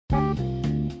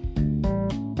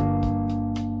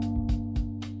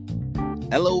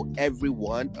Hello,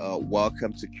 everyone.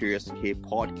 Welcome to Curious K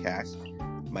podcast.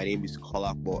 My name is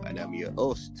Kolakbo, and I'm your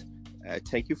host.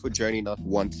 Thank you for joining us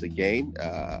once again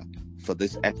for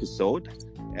this episode.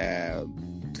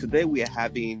 Today, we are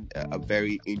having a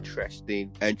very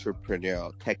interesting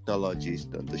entrepreneur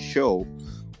technologist on the show,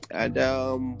 and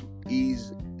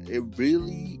he's a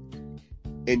really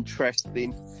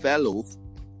interesting fellow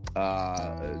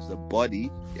as a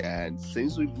body. And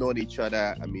since we've known each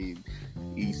other,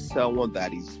 he's someone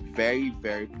that is very,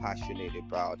 very passionate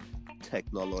about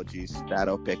technology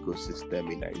startup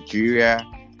ecosystem in Nigeria.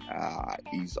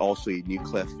 He's also a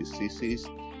nuclear physicist.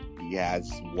 He has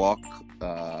work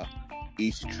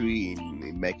history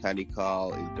in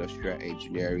mechanical, industrial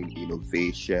engineering,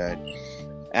 innovation.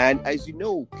 And as you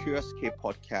know, Curious K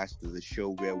Podcast is a show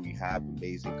where we have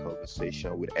amazing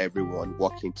conversation with everyone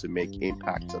working to make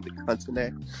impact on the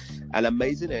continent and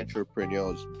amazing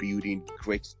entrepreneurs building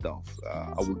great stuff.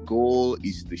 Our goal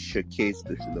is to showcase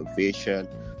this innovation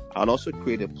and also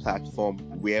create a platform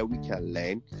where we can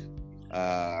learn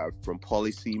from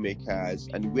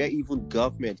policymakers and where even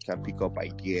government can pick up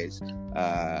ideas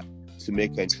to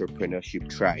make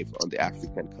entrepreneurship thrive on the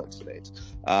African continent.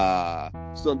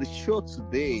 So on the show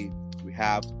today, we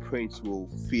have Princewill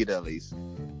Fidelis.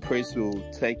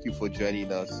 Princewill, thank you for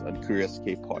joining us on Curious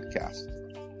K Podcast.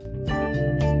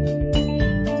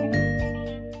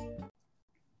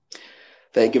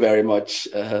 Thank you very much,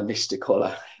 Mr.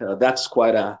 Kola. That's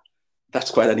quite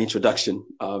an introduction.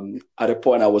 At a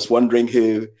point, I was wondering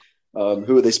who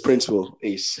this Princewill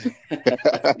is.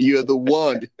 You're the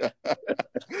one.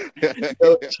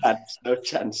 No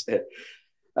chance there.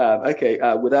 Okay,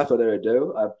 without further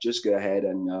ado, I'll just go ahead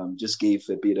and just give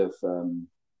a bit of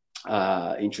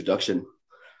introduction.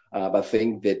 I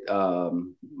think that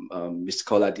Mr.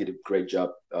 Kola did a great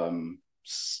job.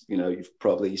 You've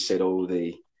probably said all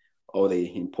the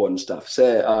important stuff.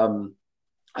 So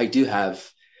I do have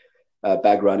a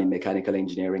background in mechanical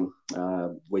engineering,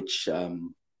 which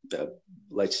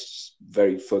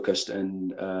very focused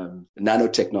on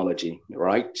nanotechnology,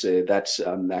 right? So that's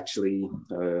actually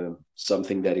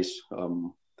something that is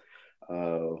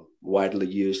widely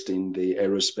used in the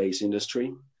aerospace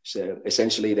industry. So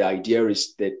essentially, the idea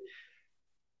is that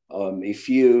if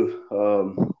you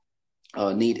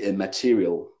need a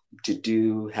material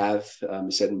to have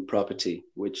a certain property,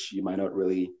 which you might not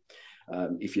really,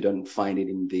 if you don't find it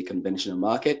in the conventional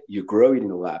market, you grow it in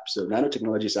the lab. So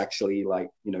nanotechnology is actually like,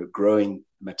 growing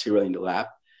material in the lab.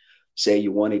 Say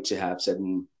you want it to have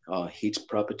certain heat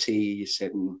property,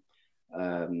 certain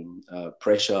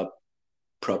pressure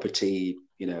property,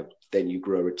 then you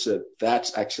grow it. So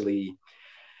that's actually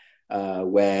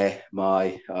where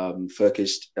my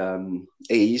focus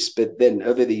is. But then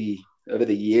over the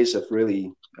years, I've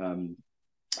really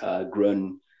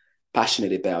grown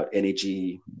passionate about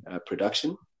energy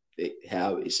production.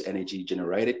 How is energy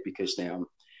generated? Because now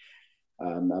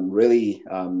I'm really,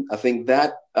 I think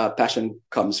that passion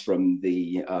comes from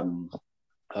the,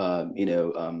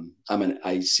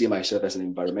 I see myself as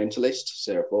an environmentalist.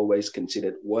 So I've always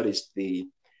considered what is the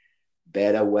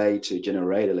better way to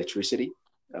generate electricity.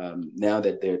 Now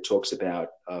that there are talks about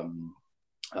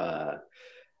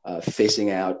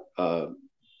phasing out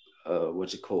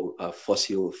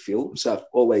fossil fuel. So I've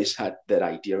always had that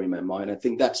idea in my mind. I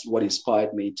think that's what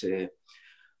inspired me to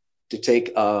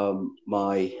take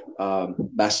my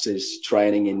master's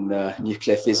training in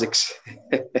nuclear physics,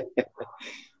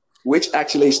 which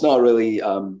actually is not really.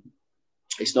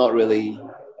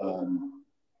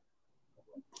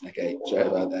 Okay, sorry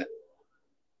about that.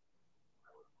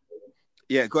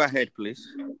 Yeah, go ahead, please.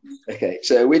 Okay,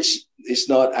 so which is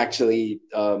not actually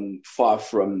far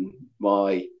from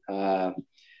my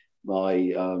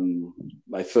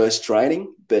my first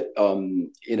training, but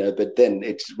but then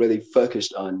it's really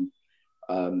focused on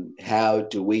how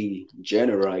do we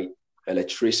generate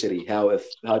electricity? How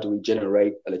do we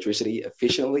generate electricity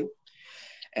efficiently?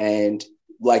 And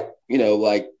like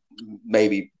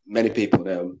maybe many people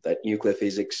know that nuclear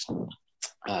physics,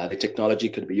 the technology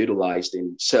could be utilized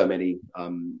in so many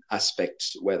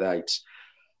aspects, whether it's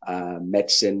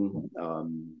medicine,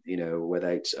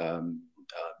 whether it's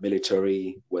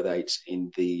military, whether it's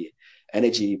in the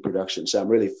energy production. So I'm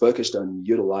really focused on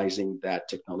utilizing that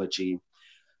technology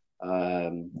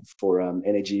for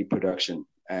energy production.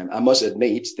 And I must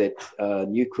admit that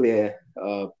nuclear,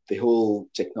 the whole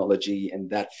technology in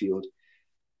that field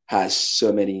has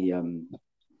so many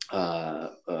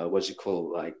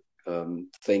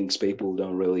things people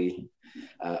don't really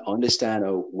understand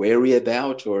or worry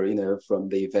about, or from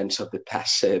the events of the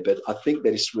past. But I think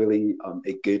that it's really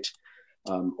a good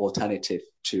alternative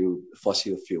to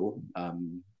fossil fuel.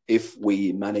 if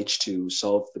we manage to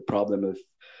solve the problem of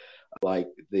like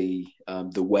the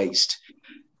waste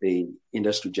the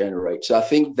industry generates. So I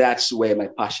think that's where my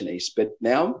passion is. But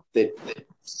now that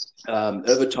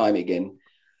over time again,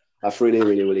 I've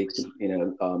really,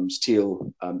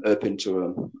 still open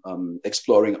to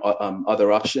exploring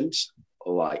other options.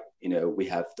 Like, we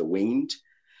have the wind,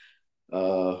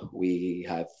 we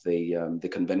have the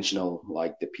conventional,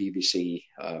 like the PVC,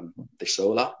 the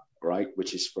solar, right,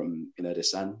 which is from the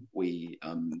sun. We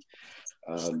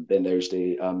then there's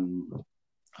the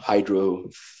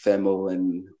hydrothermal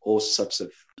and all sorts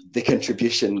of the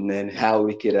contribution and how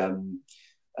we could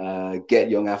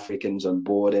get young Africans on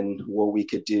board and what we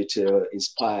could do to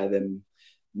inspire them,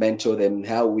 mentor them,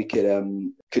 how we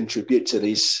could contribute to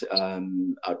this,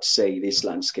 I'd say, this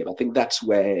landscape. I think that's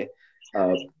where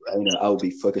I'll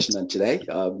be focusing on today.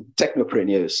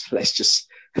 Technopreneurs, let's just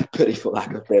put it for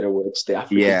lack of better words, the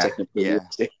African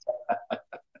technopreneurs.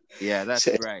 Yeah, that's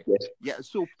So, right. yeah. Yeah,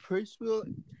 so Princewill,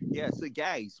 so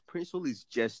guys, Princewill is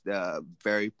just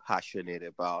very passionate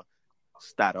about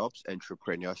startups,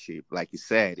 entrepreneurship. Like he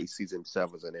said, he sees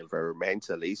himself as an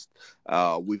environmentalist.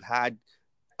 We've had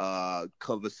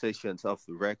conversations off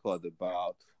the record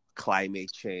about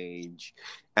climate change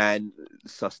and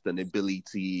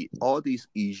sustainability, all these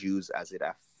issues as it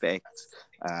affects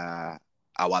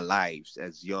our lives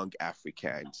as young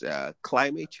Africans.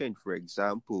 Climate change, for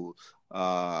example,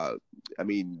 I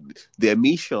mean, the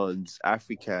emissions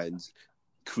Africans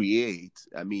create,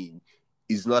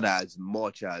 is not as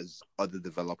much as other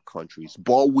developed countries,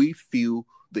 but we feel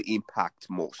the impact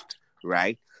most,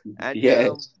 right? And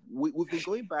Yes. we've been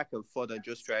going back and forth and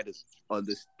just trying to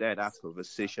understand our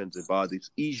conversations about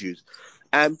these issues.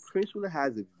 And Princewill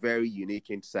has a very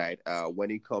unique insight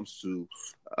when it comes to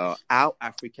how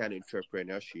African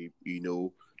entrepreneurship,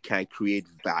 can create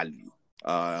value,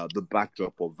 the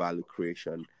backdrop of value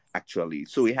creation, actually.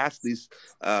 So it has this,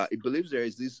 it believes there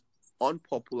is this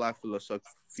unpopular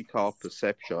philosophical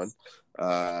perception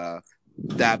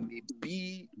that may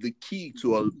be the key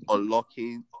to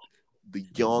unlocking the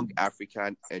young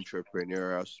African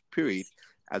entrepreneurial spirit,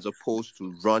 as opposed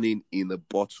to running in a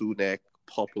bottleneck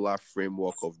popular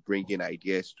framework of bringing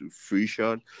ideas to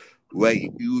fruition, where a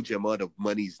huge amount of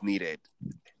money is needed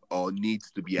or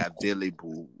needs to be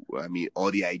available.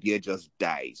 Or the idea just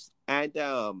dies. And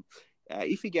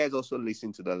if you guys also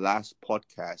listen to the last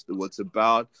podcast, it was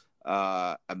about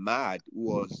Ahmad, who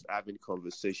was having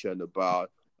conversation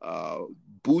about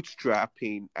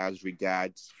bootstrapping as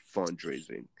regards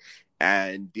fundraising.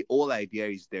 And the whole idea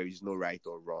is there is no right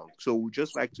or wrong. So we'd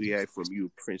just like to hear from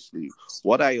you, Princely.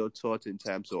 What are your thoughts in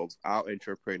terms of how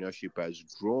entrepreneurship has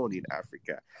grown in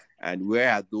Africa? And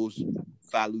where are those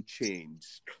value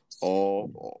chains or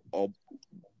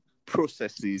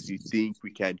processes you think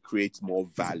we can create more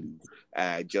value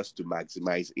just to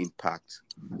maximize impact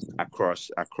across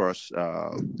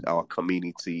our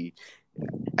community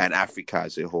and Africa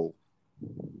as a whole?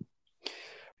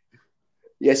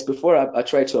 Yes, before I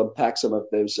try to unpack some of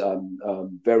those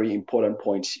very important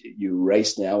points you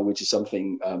raised now, which is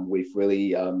something we've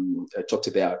really talked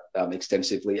about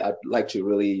extensively, I'd like to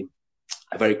really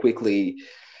very quickly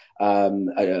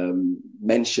address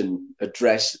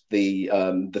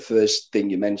the first thing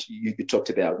you mentioned, you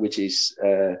talked about, which is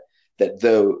that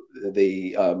though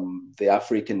the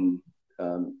African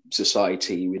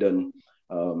society, we don't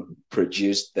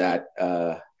produce that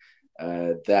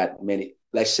many.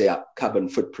 Let's say our carbon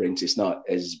footprint is not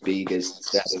as big as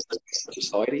that of the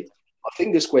society. I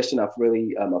think this question I've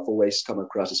always come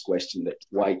across this question, that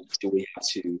why do we have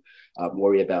to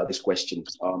worry about this question?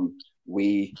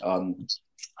 We are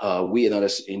not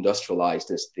as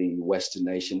industrialized as the Western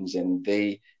nations, and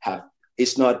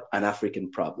it's not an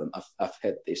African problem. I've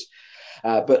heard this,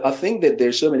 but I think that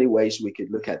there's so many ways we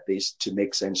could look at this to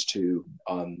make sense to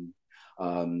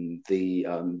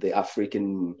the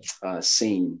African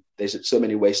scene. There's so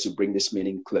many ways to bring this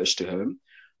meaning close to home.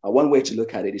 One way to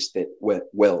look at it is that,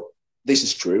 well, this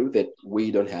is true that we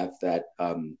don't have that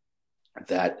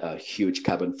huge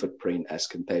carbon footprint as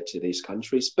compared to these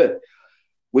countries, but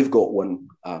we've got one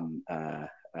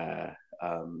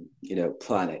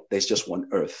planet. There's just one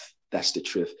Earth. That's the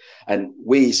truth. And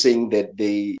we're seeing that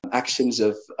the actions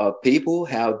of people,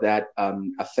 how that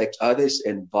affect others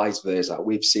and vice versa.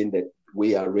 We've seen that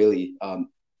we are really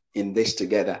in this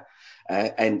together.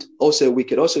 And also, we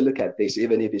could also look at this,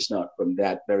 even if it's not from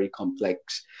that very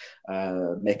complex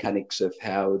mechanics of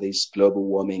how this global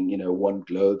warming, one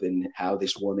globe, and how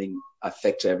this warming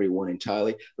affects everyone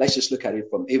entirely. Let's just look at it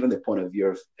from even the point of view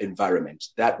of environment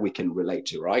that we can relate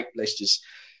to, right? Let's just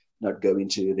not go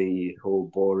into the whole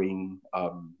boring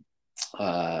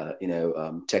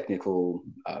technical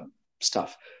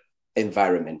stuff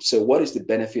environment. So what is the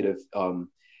benefit of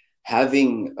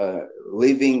having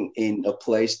living in a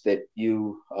place that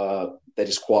that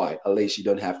is quiet? At least you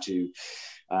don't have to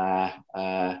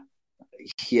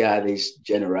hear these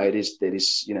generators that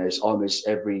is, it's almost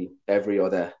every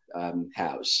other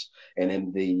house. And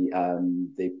then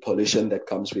the pollution that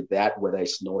comes with that, whether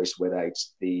it's noise, whether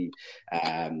it's the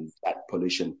that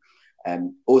pollution.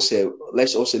 And also,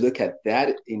 let's also look at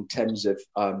that in terms of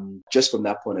just from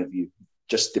that point of view,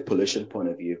 just the pollution point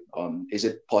of view. Is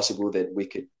it possible that we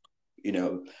could,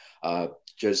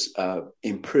 just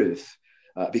improve?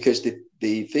 Because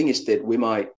the thing is that we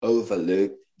might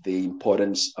overlook the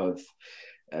importance of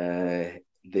the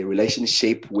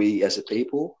relationship we as a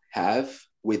people have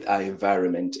with our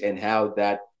environment and how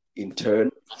that in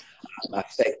turn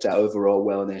affect our overall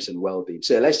wellness and well-being.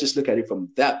 So let's just look at it from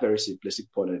that very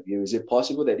simplistic point of view. Is it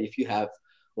possible that if you have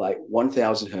like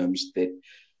 1,000 homes that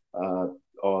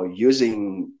are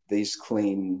using these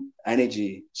clean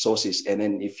energy sources, and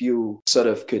then if you sort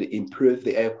of could improve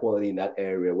the air quality in that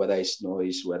area, whether it's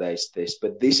noise, whether it's this,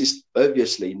 but this is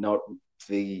obviously not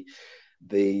the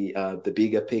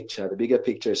bigger picture. The bigger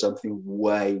picture is something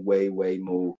way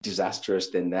more disastrous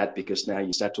than that, because now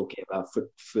you start talking about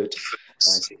food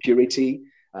security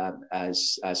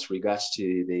as regards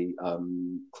to the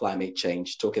climate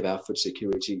change. Talk about food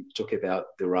security. Talk about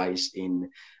the rise in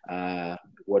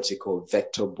what's it called,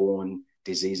 vector-borne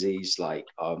diseases like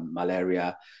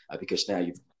malaria, because now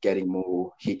you're getting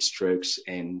more heat strokes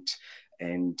and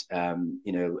then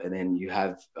you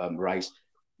have rise.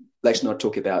 Let's not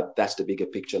talk about that's the bigger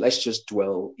picture. Let's just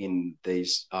dwell in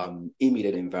this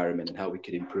immediate environment and how we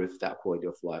could improve that quality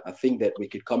of life. I think that we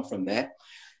could come from there.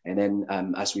 And then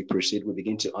as we proceed, we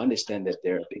begin to understand that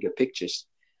there are bigger pictures.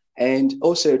 And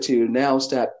also to now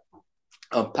start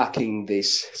unpacking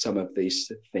some of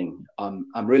this thing.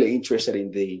 I'm really interested in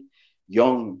the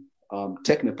young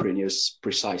technopreneurs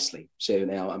precisely. So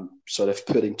now I'm sort of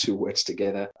putting two words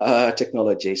together.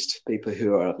 Technologists, people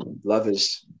who are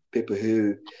lovers, people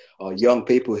who are young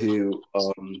people who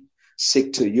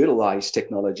seek to utilize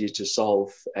technology to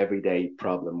solve everyday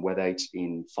problem, whether it's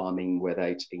in farming, whether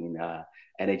it's in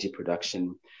energy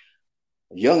production.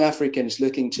 Young Africans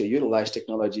looking to utilize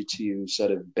technology to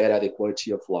sort of better the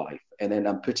quality of life. And then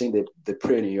I'm putting the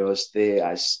preneurs there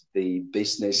as the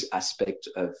business aspect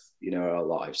of, our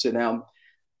lives. So now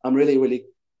I'm really, really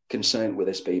concerned with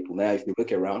these people. Now, if you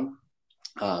look around,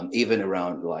 even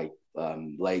around like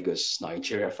Lagos,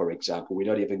 Nigeria, for example, we're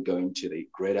not even going to the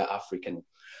greater African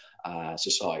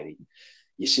society.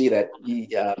 You see that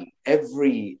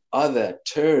every other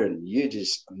turn, you're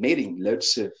just meeting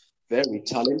lots of very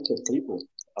talented people,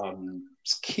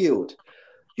 skilled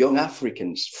young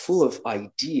Africans, full of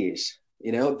ideas.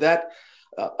 That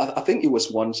I think it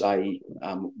was once I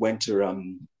went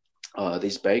to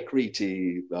this bakery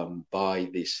to buy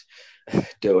this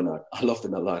donut. I love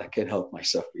them a lot. I can't help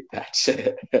myself with that.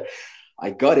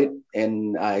 I got it,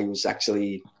 and I was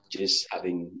actually just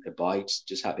having a bite,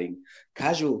 just having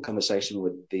casual conversation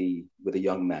with the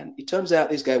young man. It turns out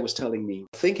this guy was telling me,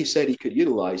 I think he said he could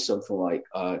utilize something like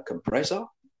a compressor,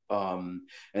 and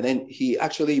then he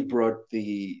actually brought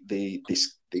the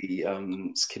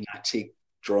schematic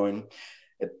drawing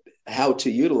how to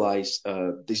utilize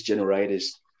these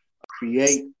generators,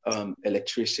 create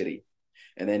electricity,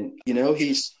 and then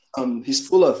he's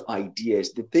full of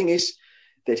ideas. The thing is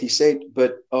that he said,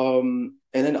 but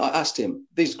and then I asked him,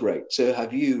 this is great. So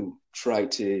have you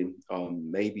tried to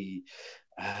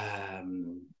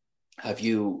have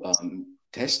you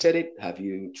tested it? Have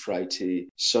you tried to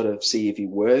sort of see if it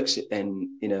works? And,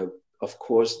 of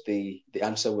course, the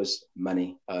answer was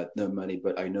money, no money,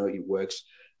 but I know it works.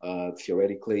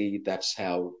 Theoretically, that's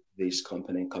how these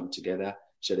companies come together.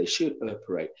 So they should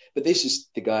operate. But this is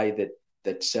the guy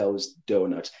that sells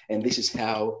donuts. And this is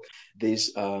how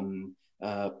this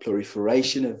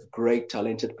proliferation of great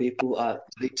talented people are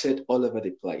depicted all over the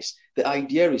place. The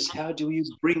idea is, how do you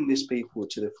bring these people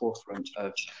to the forefront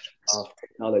of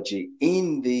technology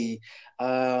in the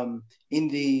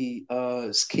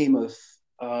scheme of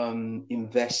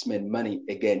investment,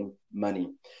 money.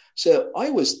 So I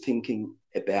was thinking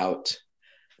about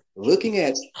looking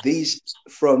at these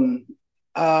from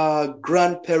a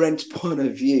grandparent point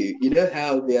of view. You know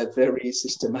how they are very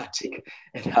systematic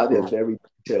and how they're very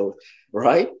detailed,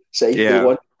 right? So if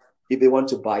they want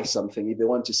to buy something, if they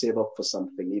want to save up for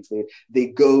something, if they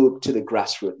go to the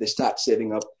grassroots, they start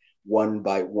saving up one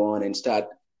by one and start,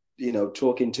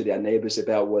 talking to their neighbors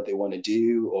about what they want to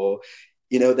do, or,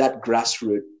 that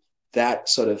grassroots, that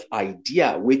sort of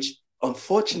idea, which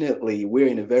unfortunately we're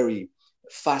in a very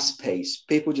fast pace.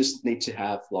 People just need to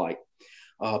have like,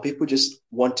 people just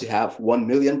want to have 1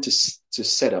 million to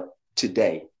set up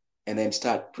today and then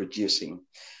start producing.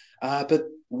 But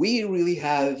we really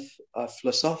have a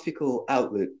philosophical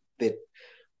outlook that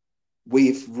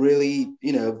we've really,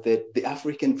 that the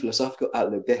African philosophical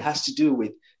outlook that has to do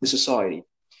with the society,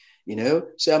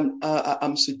 So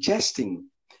I'm suggesting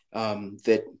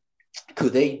that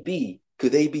could they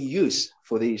be used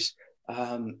for this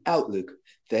outlook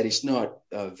that is not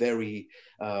very,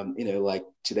 like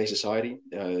today's society.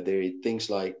 There are things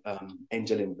like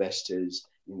angel investors,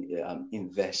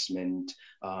 investment.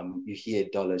 You hear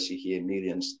dollars, you hear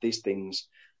millions. These things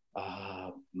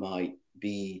might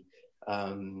be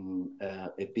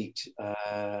a bit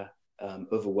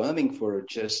overwhelming for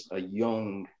just a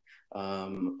young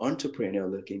entrepreneur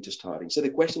looking to starting. So the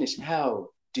question is, how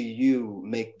do you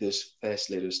make those first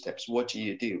little steps? What do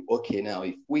you do? Okay, now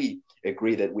if we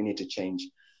agree that we need to change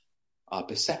our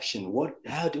perception,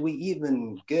 how do we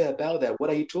even go about that? What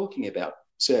are you talking about?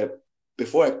 So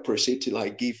before I proceed to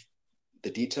like give the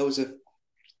details of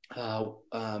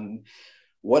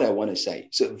what I want to say,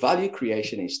 so value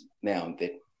creation is now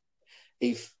that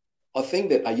if I think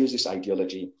that I use this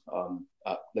ideology,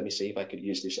 let me see if I could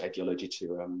use this ideology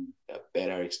to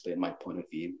better explain my point of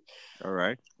view. All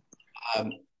right.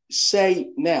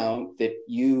 Say now that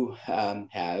you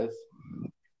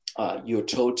you're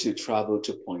told to travel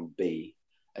to point B,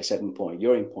 a certain point,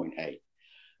 you're in point A.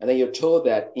 And then you're told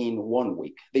that in 1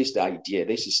 week, this is the idea.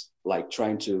 This is like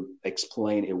trying to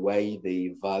explain away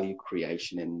the value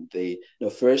creation and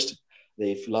first,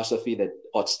 the philosophy that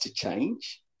ought to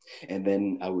change. And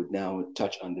then I would now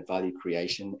touch on the value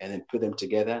creation and then put them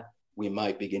together. We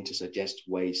might begin to suggest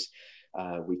ways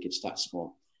we could start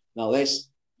small. Now let's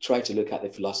try to look at the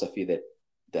philosophy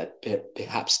that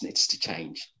perhaps needs to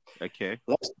change. Okay.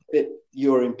 Let's say that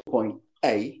you're in point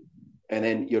A, and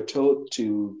then you're told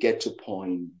to get to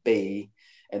point B,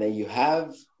 and then you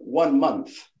have 1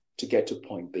 month to get to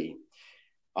point B.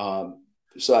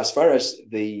 So as far as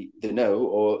the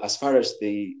or as far as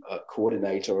the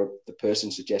coordinator or the person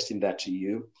suggesting that to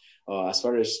you, as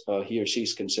far as he or she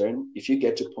is concerned, if you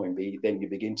get to point B, then you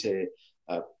begin to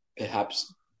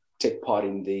perhaps take part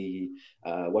in the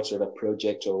whatsoever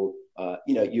project, or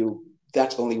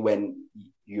that's only when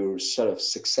your sort of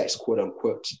success, quote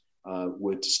unquote,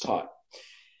 would start.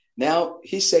 Now,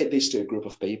 he said this to a group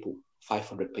of people,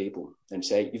 500 people, and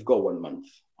say, you've got 1 month.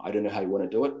 I don't know how you want to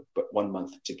do it, but 1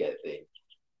 month to get there.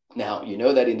 Now, you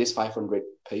know that in this 500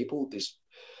 people, there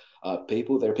are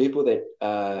people that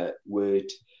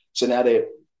so now there are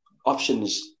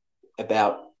options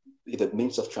about the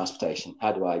means of transportation.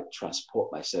 How do I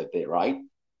transport myself there, right?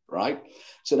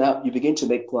 So now you begin to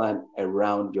make plan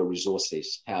around your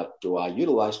resources. How do I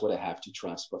utilize what I have to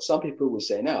transport? Some people will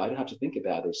say, no, I don't have to think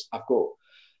about this. I've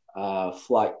got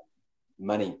flight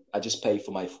money. I just pay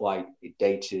for my flight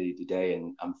day to day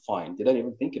and I'm fine. They don't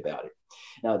even think about it.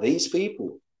 Now, these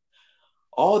people,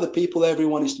 all the people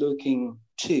everyone is looking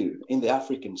to in the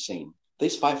African scene,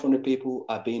 these 500 people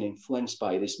are being influenced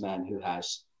by this man who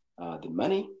has the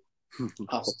money,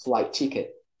 have a flight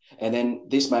ticket. And then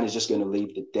this man is just going to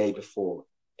leave the day before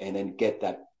and then get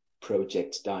that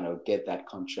project done or get that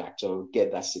contract or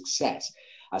get that success.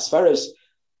 As far as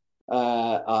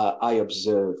I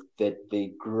observe that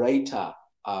the greater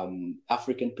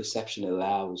African perception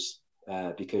allows,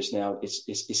 because now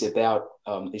it's about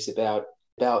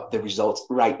the results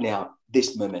right now,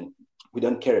 this moment. We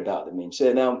don't care about the means.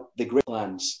 So now the great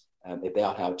plans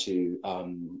about how to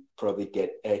probably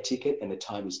get air ticket, and the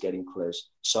time is getting close.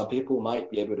 Some people might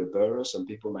be able to borrow, some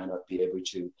people might not be able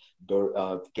to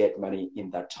get money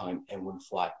in that time and won't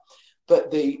fly.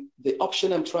 But the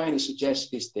option I'm trying to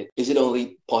suggest is that, is it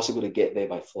only possible to get there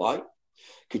by flight?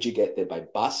 Could you get there by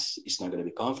bus? It's not going to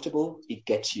be comfortable. It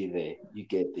gets you there. You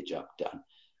get the job done.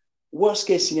 Worst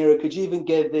case scenario, could you even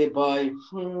get there by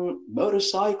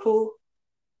motorcycle?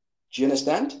 Do you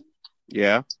understand?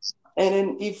 Yeah. And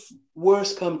then if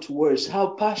worse come to worse,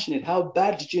 how passionate, how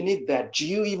bad did you need that? Do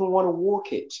you even want to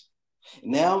walk it?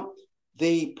 Now,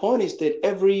 the point is that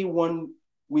everyone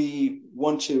we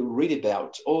want to read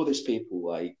about, all these people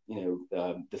like,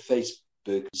 the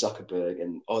Facebook, Zuckerberg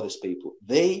and all these people,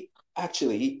 they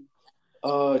actually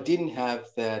didn't have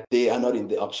that. They are not in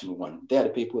the option one. They are the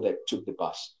people that took the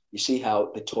bus. You see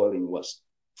how the toiling was.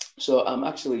 So I'm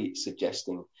actually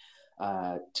suggesting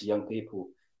to young people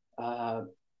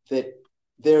that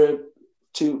they're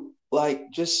to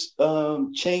just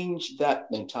change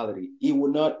that mentality. You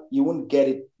won't get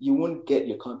it. You won't get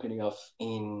your company off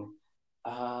in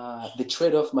the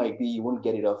trade-off might be you won't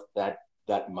get it off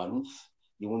that month.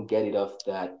 You won't get it off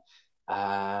that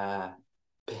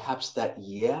perhaps that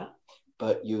year,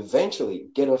 but you eventually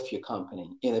get off your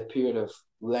company in a period of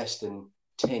less than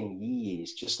 10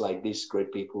 years, just like these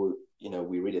great people,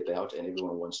 we read about and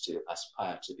everyone wants to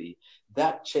aspire to be.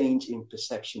 That change in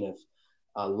perception of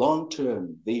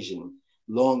long-term vision,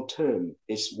 long-term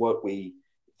is what we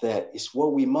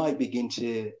might begin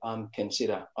to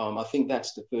consider. I think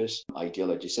that's the first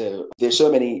ideology. So there's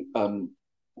so many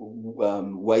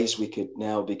ways we could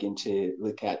now begin to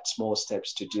look at small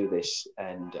steps to do this.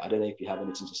 And I don't know if you have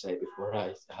anything to say before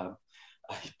I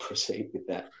proceed with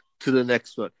that. To the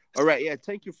next one. All right. Yeah.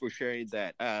 Thank you for sharing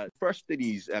that. First thing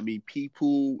is, there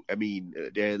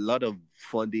are a lot of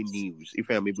funding news.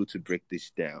 If I'm able to break this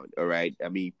down, all right.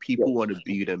 People want to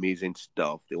build amazing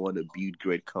stuff. They want to build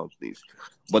great companies.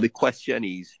 But the question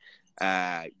is,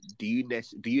 do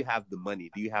you have the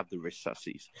money? Do you have the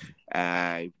resources?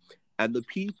 And the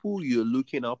people you're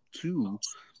looking up to,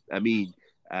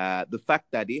 the fact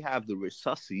that they have the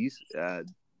resources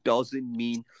doesn't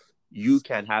mean you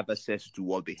can have access to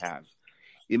what they have.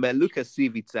 It might look as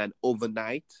if it's an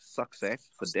overnight success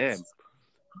for them,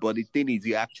 but the thing is,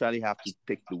 you actually have to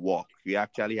take the walk. You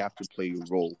actually have to play your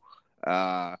role.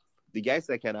 The guys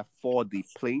that can afford the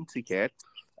plane ticket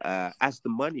has the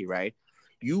money, right?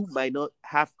 You might not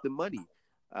have the money.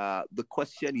 The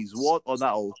question is, what other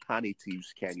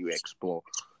alternatives can you explore?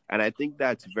 And I think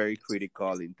that's very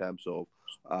critical in terms of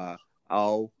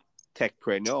how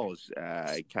techpreneurs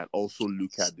can also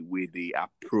look at the way they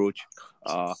approach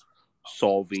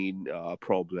solving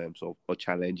problems or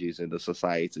challenges in the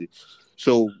society.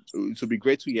 So it would be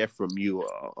great to hear from you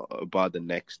about the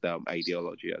next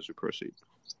ideology as we proceed.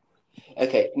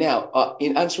 Okay, now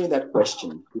in answering that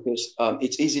question, because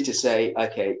it's easy to say,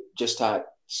 okay, just start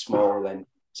small. And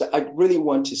so I really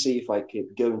want to see if I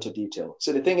could go into detail.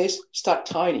 So the thing is, start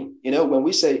tiny. When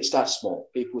we say start small,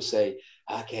 people say,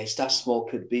 okay, start small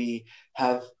could be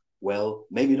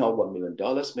maybe not $1 million,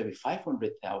 maybe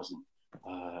 500,000,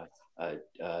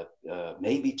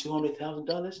 maybe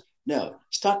 $200,000. No,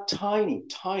 start tiny.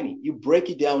 You break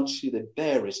it down to the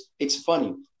barest. It's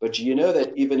funny, but you know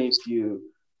that even if you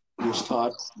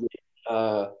start with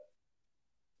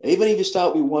even if you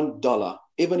start with $1,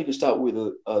 even if you start with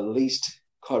a least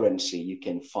currency you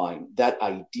can find, that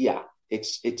idea,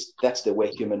 that's the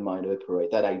way human mind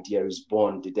operates. That idea is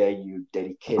born the day you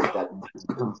dedicate that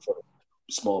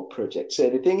small project. So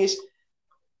the thing is,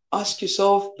 ask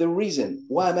yourself the reason,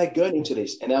 why am I going into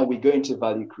this? And now we go into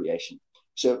value creation.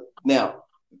 So now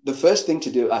the first thing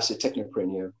to do as a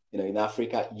technopreneur, in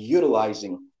Africa,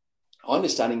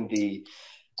 understanding the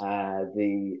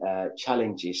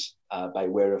challenges by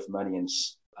way of money and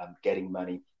getting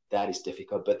money, that is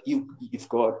difficult. But you've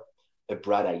got a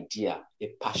bright idea, a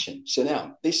passion. So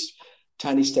now these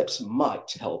tiny steps might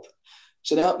help.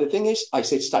 So now the thing is, I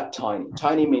said start tiny.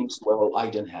 Tiny means, I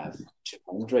don't have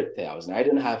 200,000. I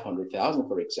don't have 100,000,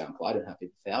 for example. I don't have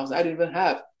 50,000.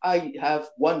 I have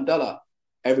 $1.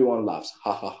 Everyone laughs.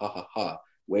 Ha, ha, ha, ha, ha.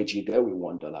 Where'd you go with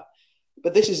 $1?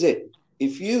 But this is it.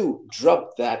 If you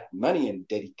drop that money and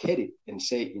dedicate it and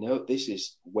say, this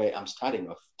is where I'm starting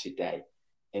off today,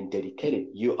 and dedicate it,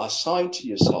 you assign to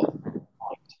yourself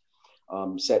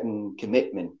certain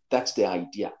commitment. That's the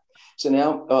idea. So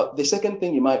now the second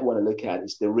thing you might want to look at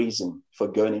is the reason for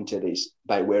going into this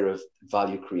by way of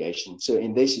value creation. So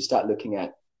in this, you start looking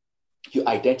at, you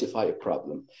identify a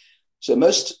problem. So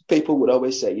most people would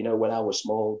always say, when I was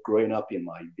small, growing up in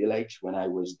my village, when I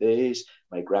was this,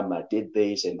 my grandma did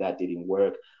this and that didn't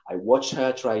work. I watched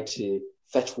her try to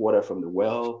fetch water from the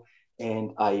well.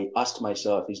 And I asked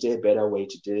myself, is there a better way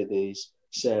to do this?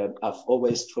 So I've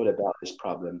always thought about this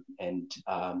problem. And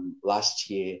last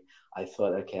year, I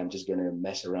thought, okay, I'm just going to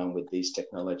mess around with this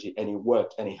technology. And it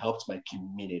worked, and it helped my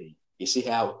community. You see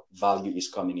how value is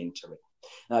coming into it.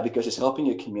 Now, because it's helping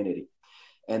your community.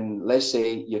 And let's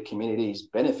say your community is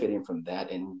benefiting from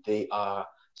that, and they are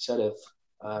sort of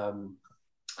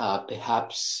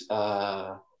perhaps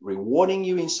rewarding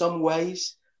you in some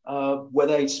ways.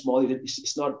 Whether it's small,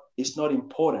 it's not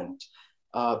important.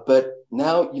 But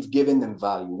now you've given them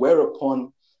value,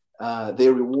 whereupon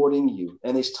they're rewarding you,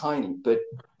 and it's tiny. But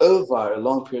over a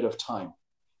long period of time,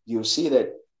 you'll see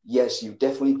that, yes, you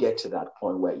definitely get to that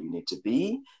point where you need to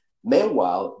be.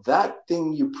 Meanwhile, that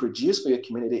thing you produce for your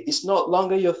community is no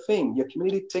longer your thing. Your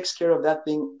community takes care of that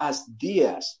thing as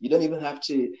theirs. You don't even have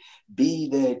to be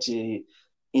there to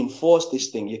enforce this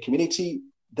thing. Your community,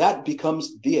 that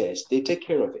becomes theirs. They take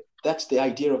care of it. That's the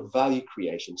idea of value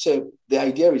creation. So the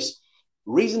idea is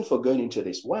reason for going into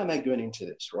this. Why am I going into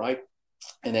this, right?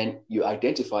 And then you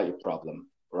identify your problem,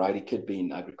 right? It could be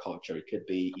in agriculture. It could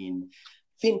be in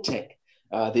fintech.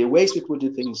 There are ways people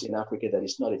do things in Africa that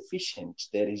is not efficient,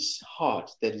 that is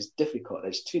hard, that is difficult, that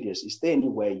is tedious. Is there any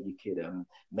way you could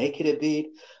make it a bit?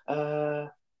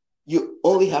 You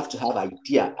only have to have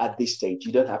idea at this stage.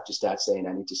 You don't have to start saying,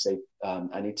 I need to say,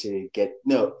 I need to get,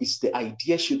 no, it's the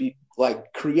idea should be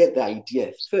like, create the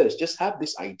idea first. Just have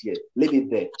this idea, leave it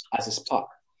there as a spark.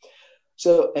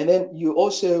 So, and then you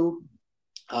also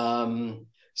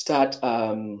start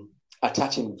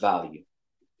attaching value.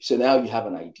 So now you have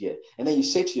an idea. And then you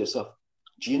say to yourself,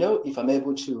 do you know if I'm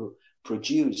able to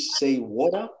produce, say,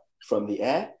 water from the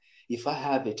air, if I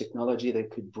have a technology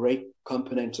that could break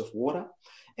components of water,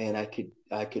 and I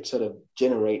could sort of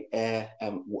generate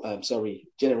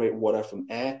generate water from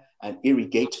air and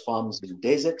irrigate farms in the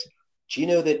desert. Do you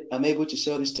know that I'm able to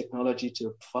sell this technology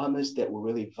to farmers that will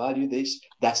really value this?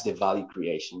 That's the value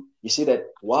creation. You see that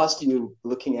whilst you're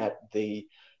looking at the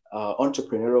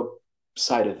entrepreneurial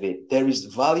side of it, there is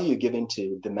value given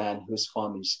to the man whose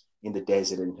farm is in the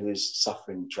desert and who's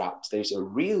suffering droughts. There's a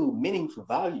real meaningful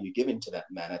value given to that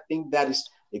man. I think that is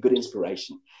a good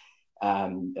inspiration.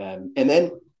 And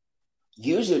then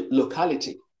use your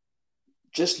locality.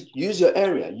 Just use your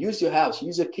area, use your house,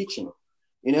 use your kitchen.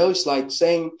 You know, it's like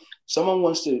saying someone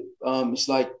wants to, it's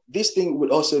like this thing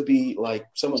would also be like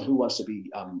someone who wants to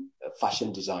be a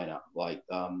fashion designer, like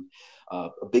a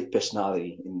big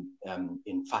personality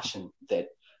in fashion that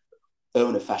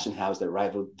own a fashion house that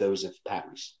rival those of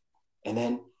Paris. And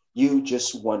then you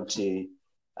just want to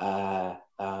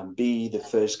be the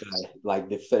first guy, like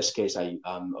the first case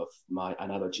of my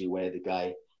analogy where the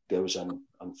guy goes on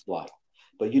flight,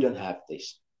 but you don't have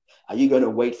this. Are you going to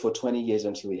wait for 20 years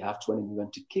until you have 20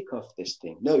 million to kick off this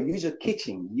thing? No, use your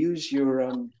kitchen, use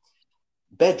your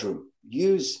bedroom,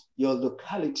 use your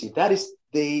locality. That is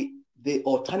the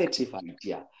alternative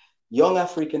idea. Young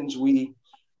Africans, we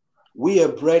are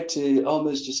bred to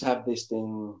almost just have this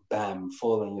thing, bam,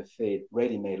 fall on your feet,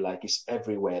 ready-made, like it's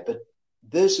everywhere. But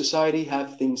this society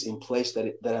have things in place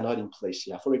that are not in place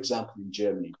here. For example, in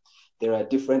Germany, there are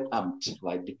different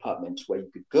like departments where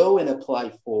you could go and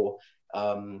apply for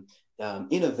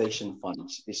innovation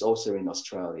funds. It's also in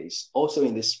Australia. It's also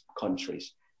in these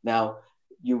countries. Now,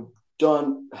 you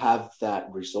don't have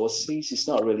that resources. It's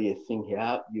not really a thing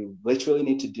here. You literally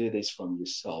need to do this from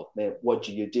yourself. Then what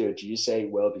do? Do you say,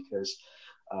 well, because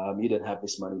you don't have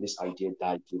this money, this idea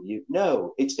died with you?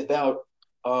 No, it's about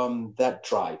that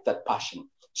drive, that passion.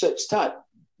 So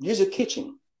use a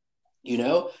kitchen. You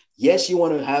know, yes, you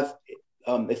want to have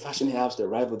a fashion house that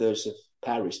rival those of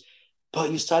Paris, but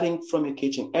you're starting from your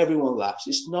kitchen. Everyone laughs.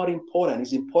 It's not important.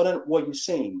 It's important what you're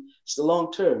saying. It's the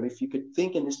long term. If you could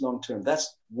think in this long term,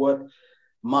 that's what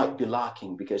might be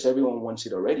lacking because everyone wants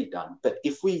it already done. But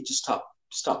if we just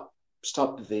stop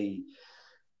the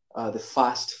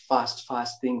fast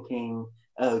thinking,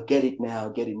 get it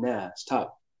now,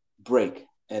 stop, break,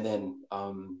 and then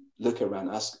look around,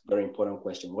 ask very important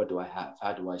question: what do I have?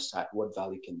 How do I start? What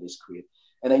value can this create?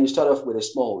 And then you start off with a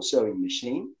small sewing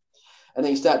machine. And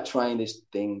then you start trying this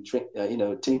thing,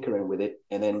 tinkering with it.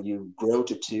 And then you grow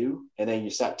to 2, and then you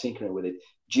start tinkering with it.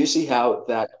 Do you see how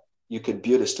that you could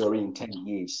build a story in 10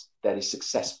 years that is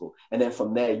successful? And then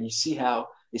from there, you see how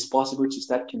it's possible to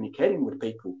start communicating with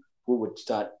people who would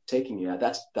start taking you out.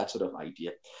 That's that sort of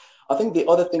idea. I think the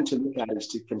other thing to look at is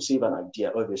to conceive an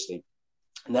idea, obviously.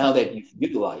 Now that you've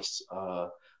utilized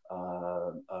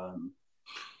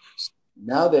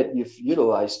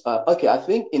okay, I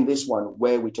think in this one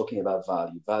where we're talking about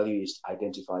value is to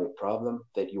identify a problem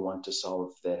that you want to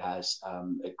solve that has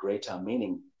a greater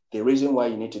meaning. The reason why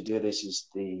you need to do this is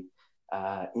the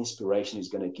inspiration is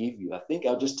going to give you. I think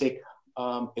I'll just take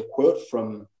a quote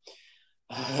from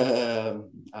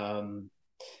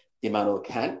Immanuel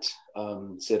Kant,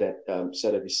 so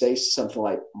that he says something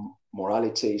like,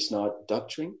 morality is not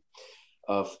doctrine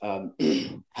of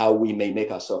how we may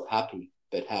make ourselves happy,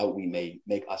 but how we may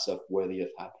make ourselves worthy of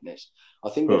happiness. I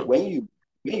think that when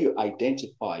you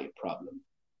identify a problem,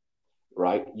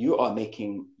 right, you are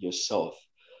making yourself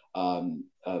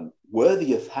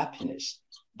worthy of happiness.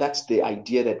 That's the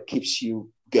idea that keeps you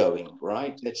going,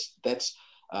 right? That's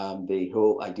the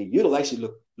whole idea. Utilize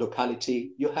your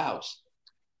locality, your house.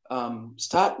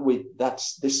 Start with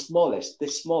that's the smallest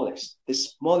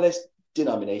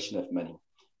denomination of money,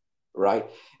 right?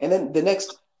 And then the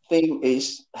next thing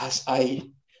is, as I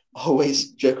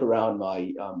always joke around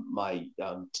my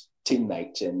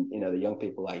teammates and the young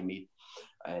people I meet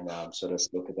and sort of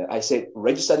look at that. I say,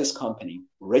 register this company,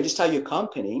 register your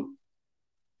company.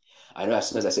 I know as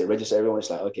soon as I say register, everyone's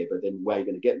like, okay, but then where are you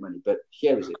going to get money? But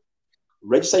here is it: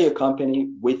 register your company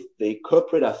with the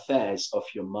corporate affairs of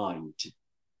your mind.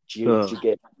 Do you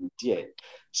get the idea?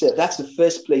 So that's the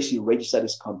first place you register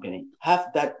this company. Have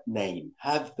that name,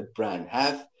 have the brand,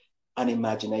 have an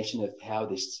imagination of how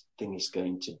this thing is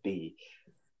going to be.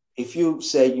 If you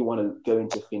say you want to go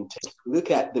into fintech,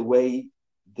 look at the way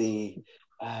the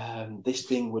this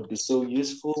thing would be so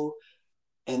useful,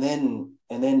 and then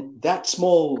that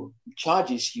small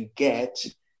charges you get,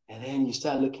 and then you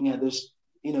start looking at those,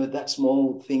 that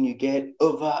small thing you get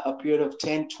over a period of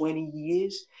 10, 20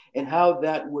 years, and how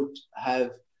that would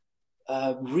have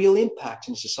real impact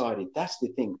in society. That's the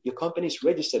thing. Your company is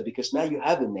registered because now you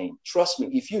have a name. Trust me,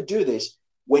 if you do this,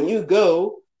 when you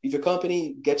go, if your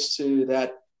company gets to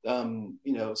that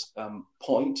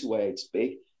point where it's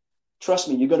big, trust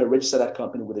me, you're going to register that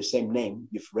company with the same name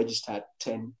you've registered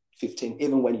 10, 15,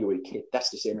 even when you were a kid. That's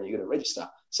the same name you're going to register.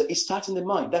 So it starts in the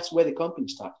mind. That's where the company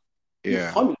starts. You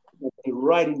formulate it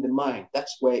right in the mind.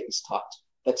 That's where it starts.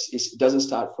 It doesn't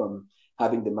start from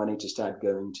having the money to start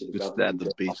going to the government. Start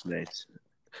the business.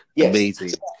 Yes.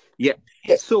 Amazing. Yeah.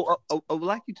 Yes. So I would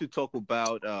like you to talk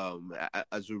about,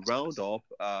 as we round up,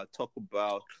 talk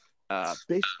about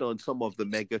based on some of the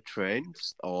mega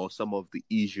trends or some of the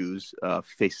issues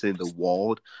facing the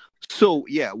world. So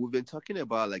yeah, we've been talking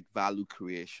about like value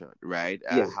creation, right?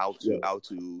 How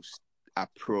to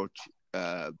approach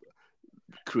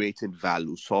creating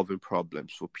value, solving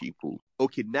problems for people.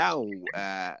 Okay, now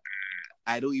I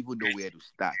don't even know where to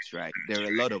start, right? There are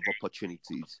a lot of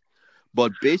opportunities.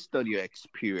 But based on your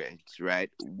experience, right,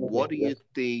 what do you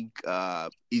think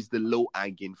is the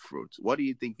low-hanging fruit? What do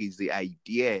you think is the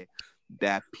idea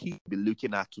that people be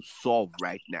looking at to solve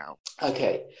right now?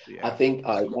 Okay. Yeah. I think,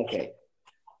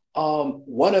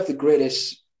 one of the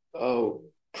greatest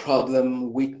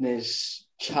problem, weakness,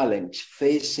 challenge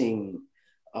facing,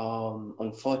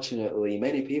 unfortunately,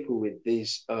 many people with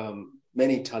these,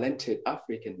 many talented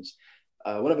Africans,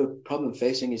 one of the problem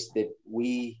facing is that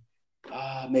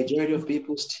majority of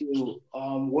people still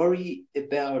worry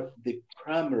about the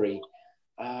primary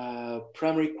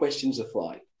questions of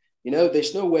life.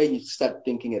 There's no way you start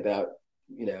thinking about,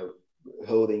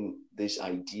 holding these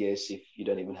ideas if you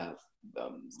don't even have,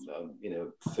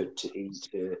 food to eat,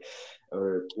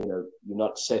 or you're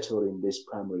not settled in these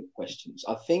primary questions.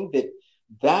 I think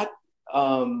that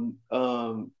problem,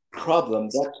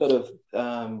 that sort of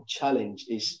challenge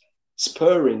is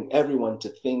spurring everyone to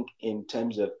think in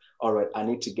terms of, all right, I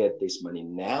need to get this money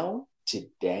now,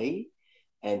 today,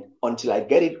 and until I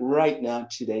get it right now,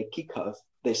 today, kick off,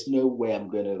 there's no way I'm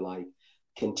going to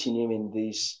continue in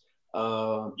this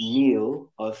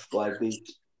meal of this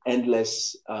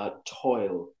endless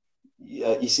toil.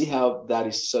 You see how that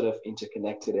is sort of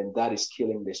interconnected, and that is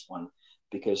killing this one,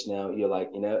 because now you're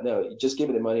like, no, just give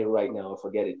me the money right now,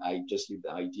 forget it. I just leave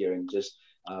the idea and just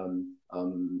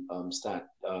start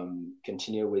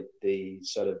continue with the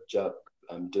sort of job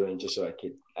I'm doing just so I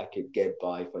could get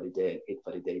by for the day and eat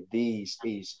for the day. This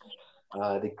is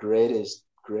the greatest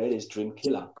dream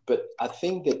killer. But I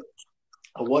think that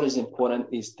what is important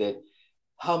is that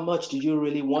how much do you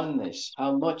really want this?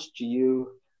 How much do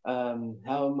you really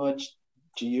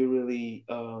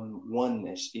want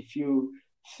this? If you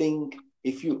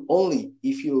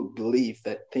believe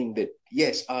that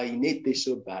yes, I need this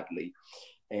so badly,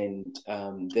 and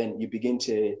then you begin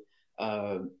to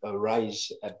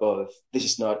rise above. This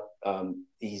is not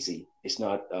easy. It's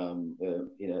not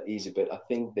easy, but I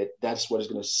think that's what is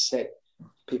going to set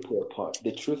people apart.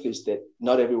 The truth is that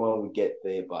not everyone will get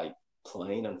there by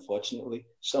plane, unfortunately.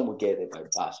 Some will get there by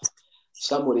bus.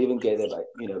 Some will even get there by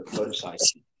motorcycle.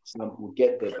 Some will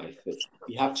get there by foot.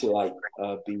 You have to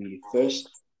be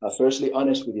firstly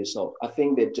honest with yourself. I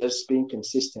think that just being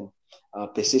consistent,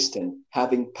 persistent,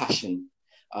 having passion,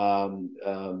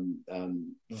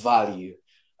 value,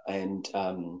 and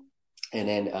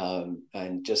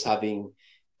just having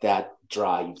that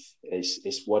drive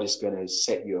is what is going to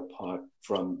set you apart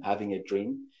from having a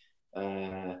dream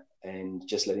and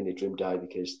just letting the dream die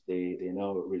because they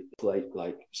know there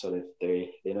are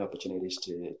no opportunities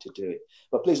to do it.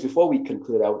 But please, before we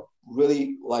conclude, I would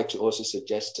really like to also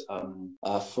suggest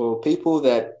for people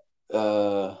that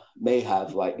may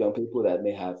have young people that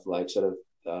may have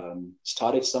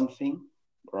started something,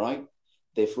 right?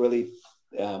 They've really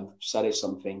started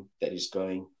something that is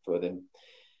going for them.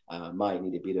 Might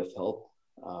need a bit of help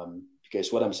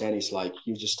because what I'm saying is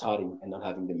you're just starting and not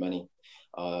having the money.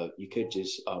 You could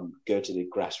just go to the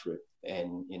grassroots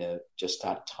and just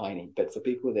start tiny. But for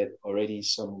people that already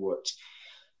somewhat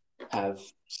have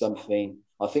something,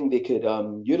 I think they could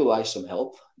utilize some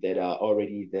help that are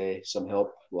already there. Some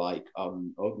help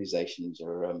organizations,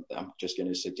 or I'm just going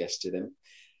to suggest to them.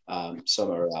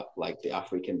 Some are like the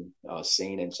African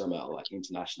scene, and some are like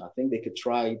international. I think they could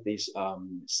try this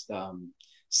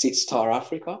Seed Star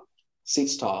Africa, Seed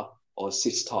Star or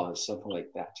Seed Stars, something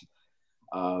like that.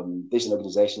 There's an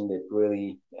organization that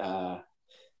really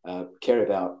care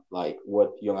about like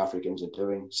what young Africans are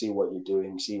doing, see what you're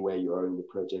doing, see where you are in the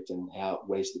project, and how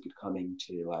ways they could come in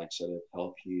to like sort of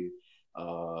help you.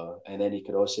 And then they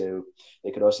could also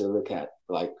look at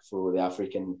like for the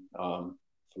African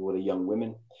for the young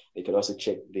women, they could also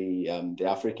check the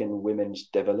African Women's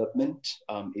Development.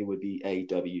 It would be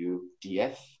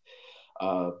AWDF.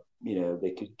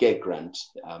 They could get grants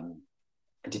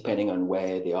depending on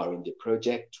where they are in the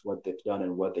project, what they've done,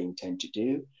 and what they intend to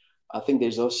do. I think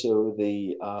there's also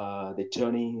the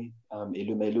Tony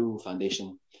Elumelu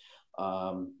Foundation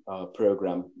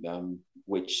program,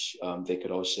 which they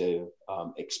could also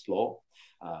explore.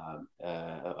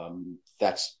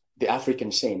 That's the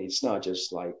African scene. It's not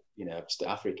just like, it's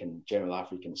the general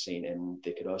African scene. And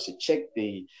they could also check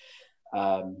the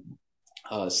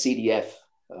CDF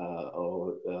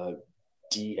or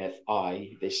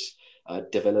DFI, this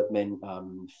Development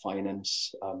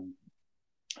Finance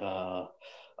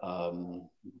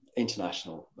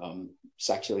International. It's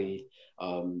actually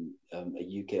a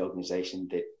UK organization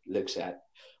that looks at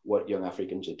what young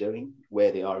Africans are doing,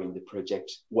 where they are in the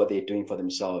project, what they're doing for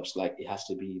themselves. Like it has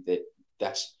to be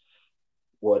that's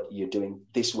what you're doing,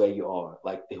 this way you are.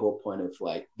 Like the whole point of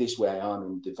like, this way I am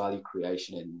in the value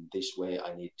creation, and this way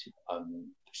I need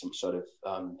some sort of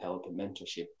help and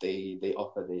mentorship. They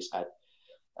offer this at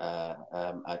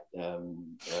a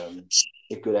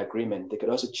good agreement. They could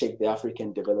also check the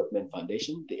African Development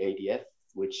Foundation, the ADF,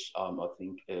 which I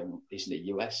think is in the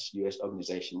US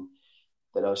organization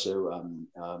that also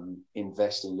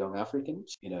invest in young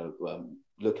Africans.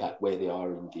 Look at where they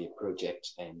are in the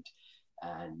project and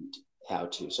how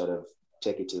to sort of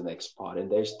take it to the next part.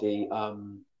 And there's the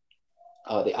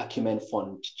Acumen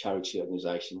Fund charity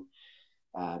organization.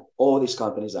 All these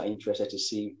companies are interested to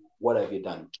see, what have you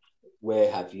done?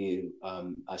 Where have you,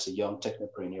 as a young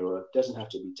technopreneur, it doesn't have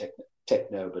to be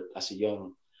techno, but as a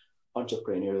young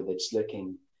entrepreneur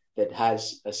that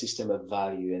has a system of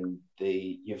value, and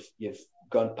you've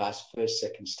gone past first,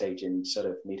 second stage and sort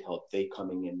of need help, they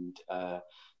coming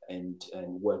and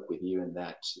work with you in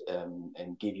that,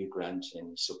 and give you grants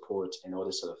and support and all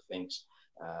this sort of things.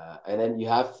 And then you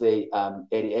have the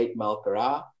 88 mile per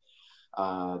hour.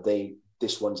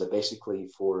 These ones are basically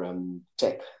for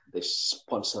tech. They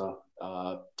sponsor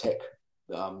tech,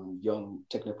 young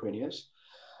technopreneurs.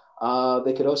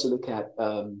 They could also look at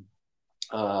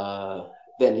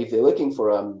then if they're looking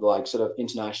for like sort of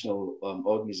international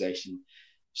organization,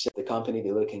 so the company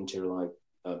they're looking to like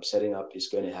setting up is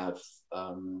going to have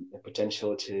a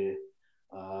potential to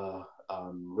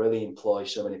really employ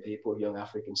so many people, young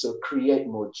Africans. So create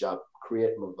more job,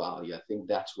 create more value. I think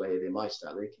that's where they might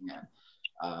start looking at.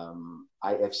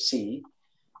 IFC.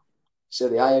 So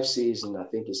the IFC is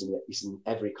in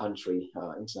every country.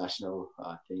 International,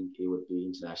 I think it would be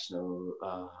international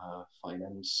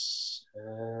finance.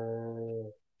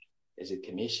 Is it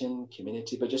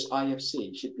community? But just IFC,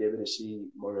 you should be able to see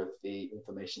more of the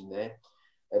information there.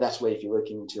 That's where if you're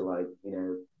looking into like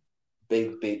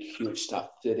big huge stuff,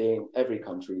 they're in every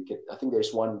country. I think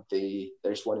there's one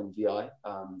in VI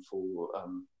for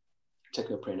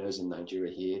technopreneurs in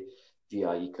Nigeria here.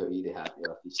 VI ECOE, they have the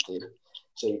office there.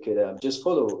 So you could just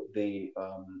follow the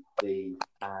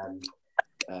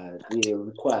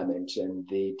requirements and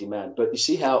the demand. But you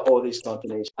see how all these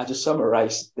companies, I just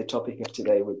summarized the topic of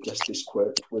today with just this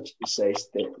quote, which says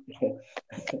that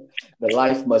the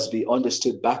life must be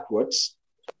understood backwards,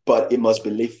 but it must be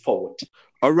lived forward.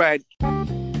 All right.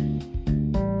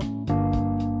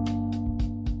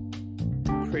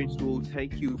 Princewill,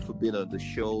 thank you for being on the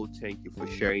show. Thank you for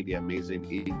sharing the amazing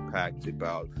impact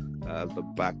about the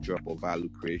backdrop of value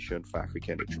creation for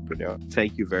African entrepreneurs.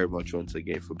 Thank you very much once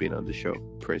again for being on the show,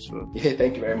 Princewill. Yeah,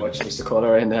 thank you very much, Mr.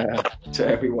 Caller, and to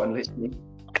everyone listening.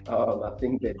 I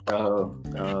think that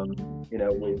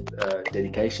with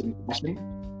dedication,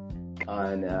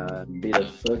 and a bit of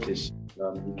focus,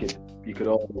 you could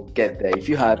all get there. If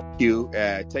you had,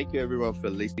 thank you everyone for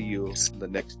listening. See you in the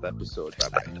next episode. Bye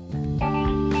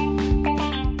bye.